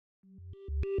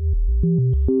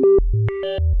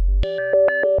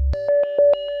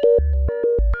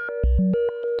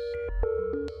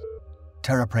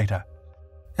Terrapreta.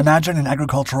 Imagine an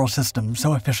agricultural system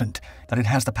so efficient that it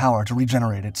has the power to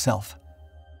regenerate itself.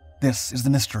 This is the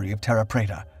mystery of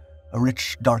Terrapreta, a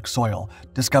rich, dark soil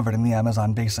discovered in the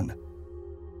Amazon basin.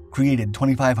 Created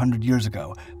 2,500 years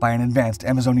ago by an advanced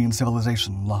Amazonian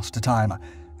civilization lost to time,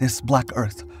 this black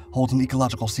earth holds an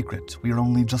ecological secret we are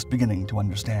only just beginning to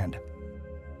understand.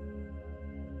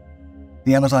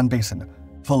 The Amazon basin,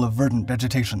 full of verdant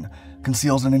vegetation,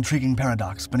 conceals an intriguing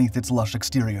paradox beneath its lush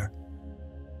exterior.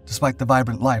 Despite the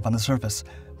vibrant life on the surface,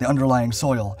 the underlying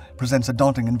soil presents a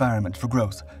daunting environment for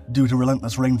growth due to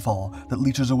relentless rainfall that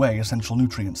leaches away essential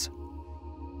nutrients.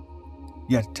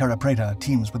 Yet Terrapreta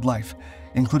teems with life,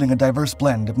 including a diverse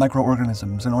blend of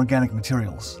microorganisms and organic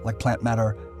materials like plant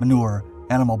matter, manure,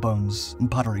 animal bones, and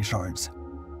pottery shards.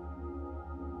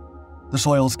 The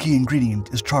soil's key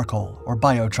ingredient is charcoal, or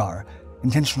biochar,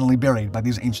 intentionally buried by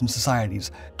these ancient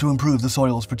societies to improve the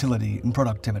soil's fertility and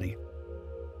productivity.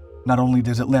 Not only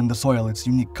does it lend the soil its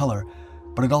unique color,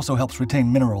 but it also helps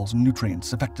retain minerals and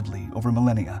nutrients effectively over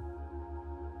millennia.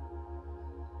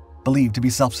 Believed to be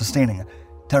self-sustaining,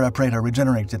 Terrapreta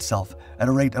regenerates itself at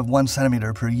a rate of 1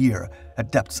 centimeter per year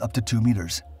at depths up to 2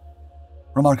 meters.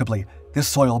 Remarkably, this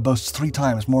soil boasts 3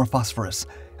 times more phosphorus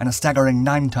and a staggering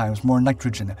 9 times more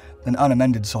nitrogen than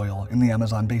unamended soil in the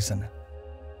Amazon basin.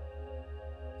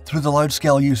 Through the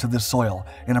large-scale use of this soil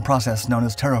in a process known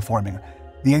as terraforming,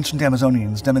 the ancient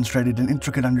Amazonians demonstrated an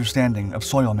intricate understanding of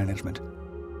soil management.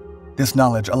 This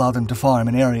knowledge allowed them to farm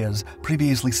in areas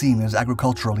previously seen as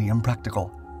agriculturally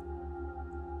impractical.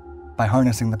 By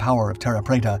harnessing the power of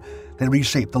Terrapreta, they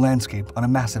reshaped the landscape on a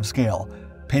massive scale,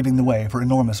 paving the way for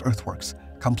enormous earthworks,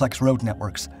 complex road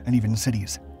networks, and even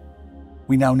cities.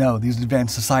 We now know these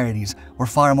advanced societies were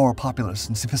far more populous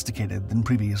and sophisticated than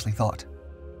previously thought.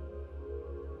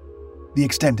 The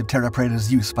extent of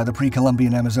Terrapreta's use by the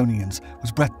pre-Columbian Amazonians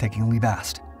was breathtakingly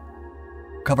vast.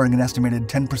 Covering an estimated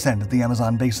 10% of the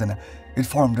Amazon basin, it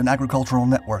formed an agricultural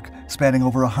network spanning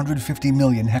over 150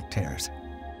 million hectares.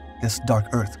 This dark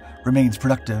earth remains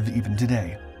productive even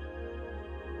today.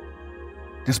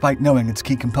 Despite knowing its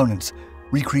key components,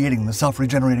 recreating the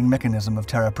self-regenerating mechanism of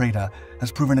Terrapreta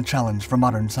has proven a challenge for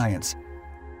modern science.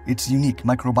 Its unique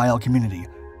microbial community,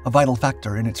 a vital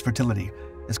factor in its fertility,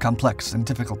 is complex and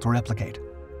difficult to replicate.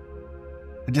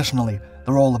 Additionally,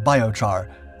 the role of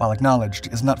biochar, while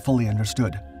acknowledged, is not fully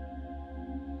understood.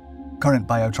 Current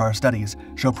biochar studies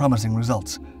show promising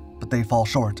results, but they fall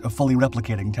short of fully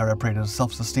replicating Terrapreta's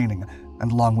self-sustaining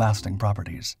and long-lasting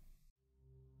properties.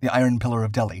 The Iron Pillar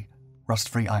of Delhi,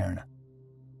 rust-free iron.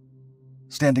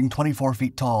 Standing 24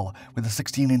 feet tall with a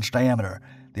 16-inch diameter,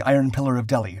 the Iron Pillar of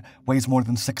Delhi weighs more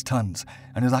than 6 tons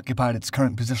and has occupied its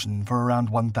current position for around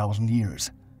 1,000 years.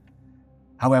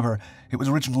 However, it was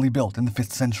originally built in the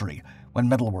 5th century, when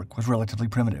metalwork was relatively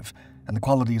primitive, and the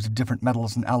qualities of different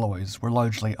metals and alloys were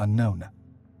largely unknown.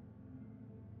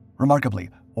 Remarkably,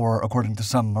 or according to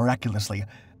some miraculously,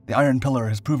 the Iron Pillar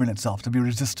has proven itself to be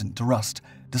resistant to rust,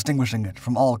 distinguishing it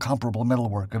from all comparable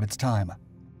metalwork of its time.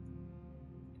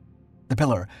 The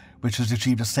pillar, which has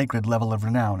achieved a sacred level of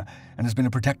renown and has been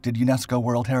a protected UNESCO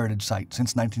World Heritage Site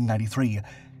since 1993,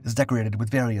 is decorated with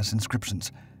various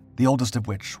inscriptions, the oldest of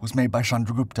which was made by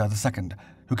Chandragupta II,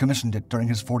 who commissioned it during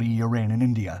his 40-year reign in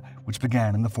India, which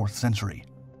began in the 4th century.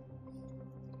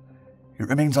 It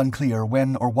remains unclear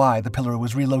when or why the pillar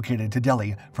was relocated to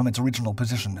Delhi from its original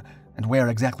position, and where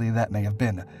exactly that may have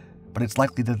been, but it's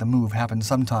likely that the move happened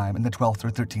sometime in the 12th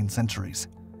or 13th centuries.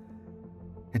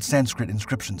 Its Sanskrit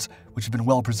inscriptions, which have been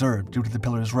well preserved due to the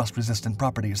pillar's rust-resistant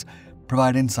properties,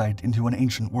 provide insight into an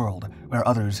ancient world where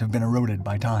others have been eroded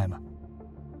by time.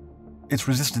 Its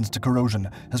resistance to corrosion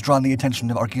has drawn the attention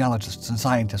of archaeologists and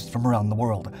scientists from around the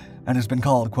world, and has been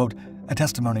called, quote, a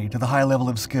testimony to the high level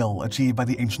of skill achieved by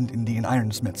the ancient Indian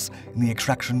ironsmiths in the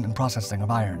extraction and processing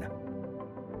of iron.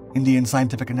 Indian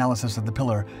scientific analysis of the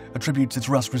pillar attributes its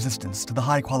rust resistance to the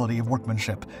high quality of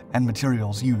workmanship and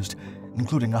materials used,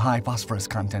 including a high phosphorus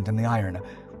content in the iron,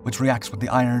 which reacts with the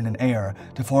iron and air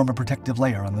to form a protective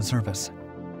layer on the surface.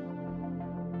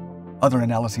 Other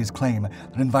analyses claim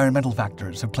that environmental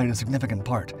factors have played a significant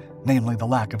part, namely the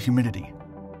lack of humidity.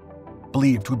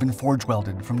 Believed to have been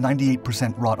forge-welded from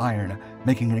 98% wrought iron,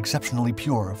 making it exceptionally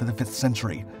pure for the 5th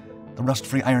century, the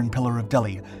rust-free Iron Pillar of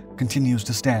Delhi continues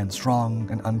to stand strong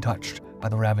and untouched by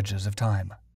the ravages of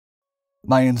time.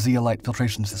 Mayan zeolite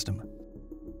filtration system.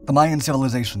 The Mayan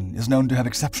civilization is known to have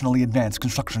exceptionally advanced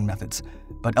construction methods,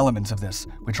 but elements of this,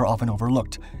 which are often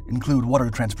overlooked, include water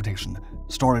transportation,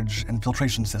 storage, and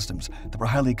filtration systems that were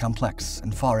highly complex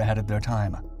and far ahead of their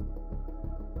time.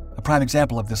 A prime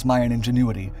example of this Mayan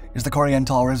ingenuity is the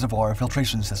Corriental Reservoir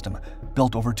filtration system,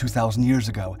 built over 2,000 years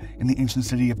ago in the ancient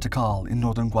city of Tikal in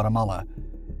northern Guatemala.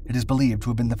 It is believed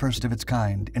to have been the first of its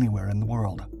kind anywhere in the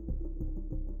world.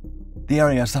 The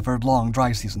area suffered long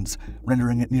dry seasons,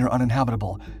 rendering it near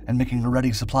uninhabitable and making a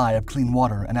ready supply of clean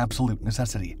water an absolute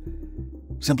necessity.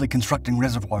 Simply constructing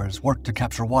reservoirs worked to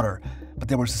capture water, but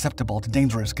they were susceptible to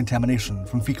dangerous contamination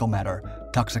from fecal matter,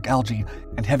 toxic algae,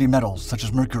 and heavy metals such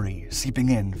as mercury seeping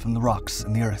in from the rocks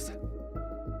and the earth.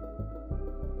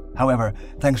 However,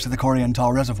 thanks to the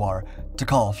Corriental Reservoir,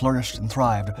 Tikal flourished and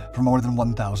thrived for more than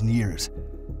 1,000 years.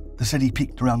 The city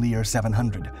peaked around the year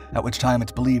 700, at which time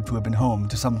it's believed to have been home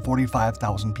to some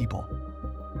 45,000 people.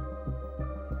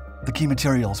 The key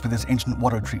materials for this ancient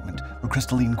water treatment were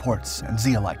crystalline quartz and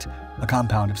zeolite, a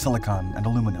compound of silicon and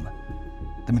aluminum.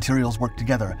 The materials worked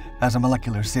together as a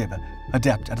molecular sieve,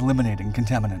 adept at eliminating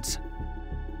contaminants.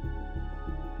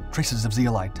 Traces of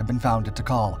zeolite have been found at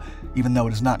Tikal, even though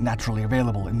it is not naturally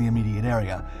available in the immediate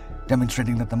area,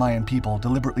 demonstrating that the Mayan people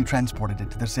deliberately transported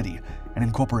it to the city and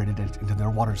incorporated it into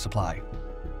their water supply.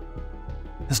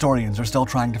 Historians are still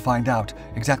trying to find out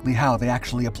exactly how they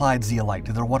actually applied zeolite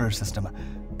to their water system,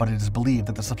 but it is believed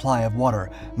that the supply of water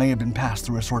may have been passed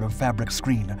through a sort of fabric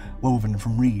screen woven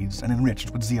from reeds and enriched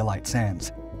with zeolite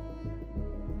sands.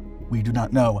 We do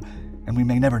not know, and we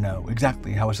may never know,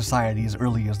 exactly how a society as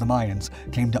early as the Mayans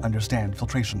came to understand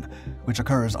filtration, which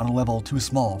occurs on a level too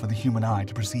small for the human eye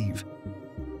to perceive.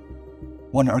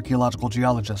 One archaeological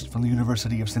geologist from the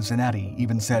University of Cincinnati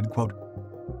even said, quote,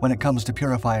 "When it comes to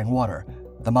purifying water,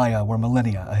 the Maya were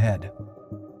millennia ahead."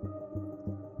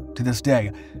 To this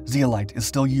day, zeolite is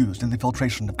still used in the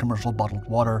filtration of commercial bottled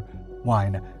water,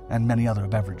 wine, and many other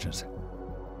beverages.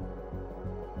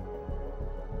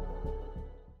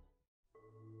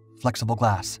 Flexible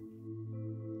glass.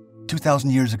 2,000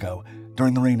 years ago,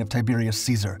 during the reign of Tiberius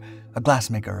Caesar, a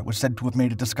glassmaker was said to have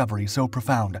made a discovery so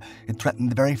profound it threatened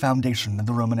the very foundation of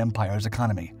the Roman Empire's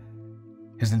economy.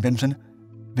 His invention?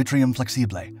 Vitrium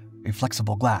flexibile, a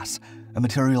flexible glass, a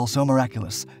material so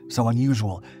miraculous, so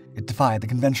unusual, it defied the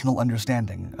conventional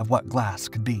understanding of what glass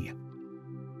could be.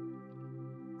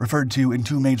 Referred to in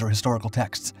two major historical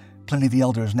texts, Pliny the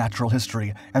Elder's Natural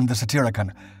History and the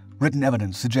Satyricon, written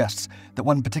evidence suggests that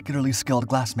one particularly skilled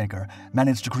glassmaker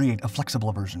managed to create a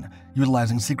flexible version,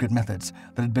 utilizing secret methods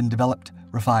that had been developed,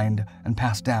 refined, and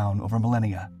passed down over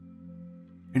millennia.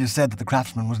 It is said that the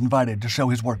craftsman was invited to show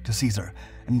his work to Caesar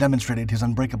and demonstrated his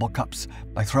unbreakable cups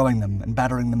by throwing them and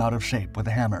battering them out of shape with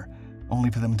a hammer, only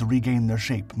for them to regain their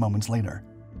shape moments later.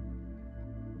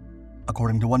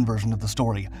 According to one version of the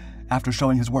story, after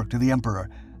showing his work to the emperor,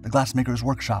 the glassmaker's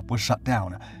workshop was shut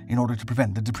down in order to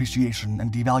prevent the depreciation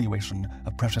and devaluation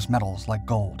of precious metals like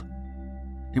gold.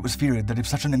 It was feared that if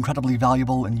such an incredibly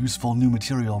valuable and useful new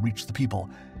material reached the people,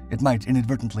 it might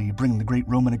inadvertently bring the great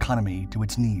Roman economy to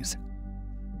its knees.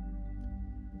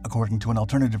 According to an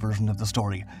alternative version of the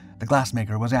story, the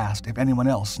glassmaker was asked if anyone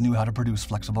else knew how to produce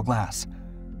flexible glass.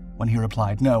 When he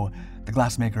replied no, the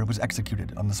glassmaker was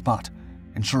executed on the spot,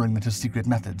 ensuring that his secret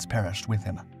methods perished with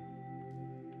him.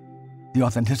 The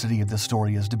authenticity of this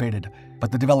story is debated,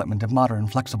 but the development of modern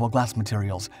flexible glass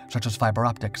materials, such as fiber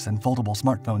optics and foldable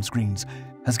smartphone screens,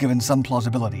 has given some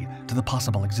plausibility to the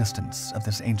possible existence of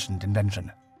this ancient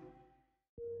invention.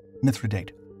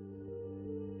 Mithridate.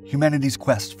 Humanity's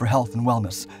quest for health and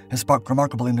wellness has sparked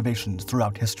remarkable innovations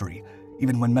throughout history,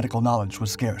 even when medical knowledge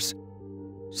was scarce.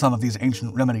 Some of these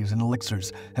ancient remedies and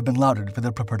elixirs have been lauded for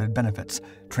their purported benefits,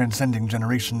 transcending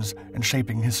generations and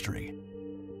shaping history.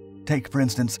 Take, for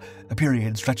instance, a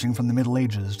period stretching from the Middle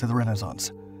Ages to the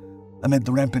Renaissance. Amid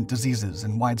the rampant diseases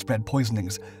and widespread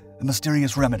poisonings, a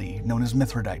mysterious remedy known as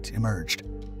mithridate emerged.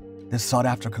 This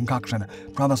sought-after concoction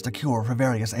promised a cure for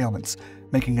various ailments,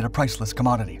 making it a priceless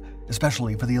commodity,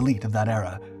 especially for the elite of that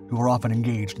era, who were often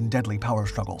engaged in deadly power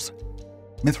struggles.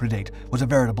 Mithridate was a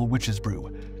veritable witch's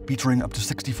brew, featuring up to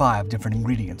 65 different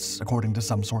ingredients, according to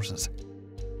some sources.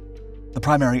 The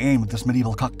primary aim of this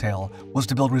medieval cocktail was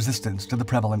to build resistance to the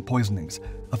prevalent poisonings,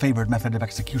 a favored method of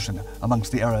execution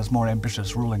amongst the era's more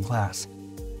ambitious ruling class.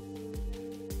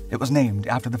 It was named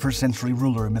after the first-century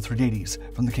ruler Mithridates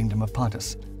from the kingdom of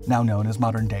Pontus, now known as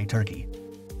modern-day Turkey.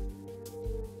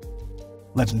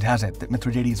 Legend has it that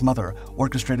Mithridates' mother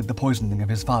orchestrated the poisoning of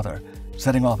his father,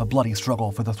 setting off a bloody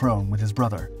struggle for the throne with his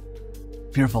brother.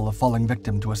 Fearful of falling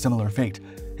victim to a similar fate,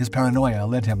 his paranoia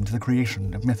led him to the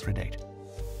creation of Mithridate.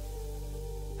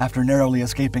 After narrowly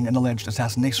escaping an alleged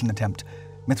assassination attempt,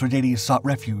 Mithridates sought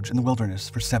refuge in the wilderness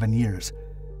for 7 years.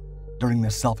 During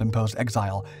this self-imposed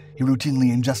exile, he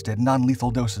routinely ingested non-lethal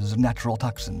doses of natural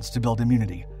toxins to build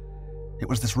immunity. It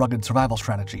was this rugged survival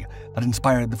strategy that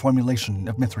inspired the formulation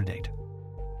of mithridate.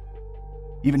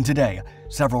 Even today,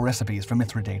 several recipes for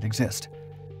mithridate exist.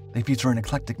 They feature an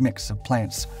eclectic mix of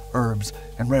plants, herbs,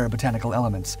 and rare botanical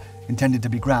elements intended to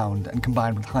be ground and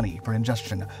combined with honey for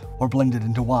ingestion or blended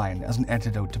into wine as an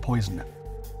antidote to poison.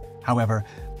 However,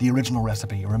 the original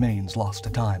recipe remains lost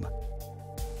to time.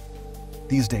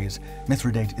 These days,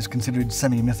 mithridate is considered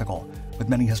semi-mythical, with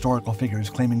many historical figures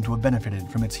claiming to have benefited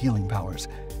from its healing powers,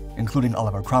 including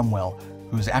Oliver Cromwell,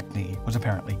 whose acne was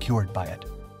apparently cured by it.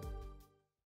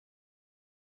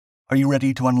 Are you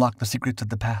ready to unlock the secrets of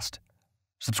the past?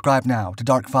 Subscribe now to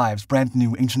Dark Five's brand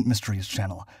new Ancient Mysteries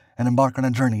channel and embark on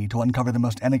a journey to uncover the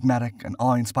most enigmatic and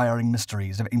awe-inspiring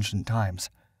mysteries of ancient times.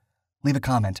 Leave a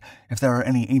comment if there are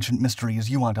any ancient mysteries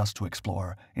you want us to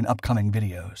explore in upcoming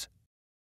videos.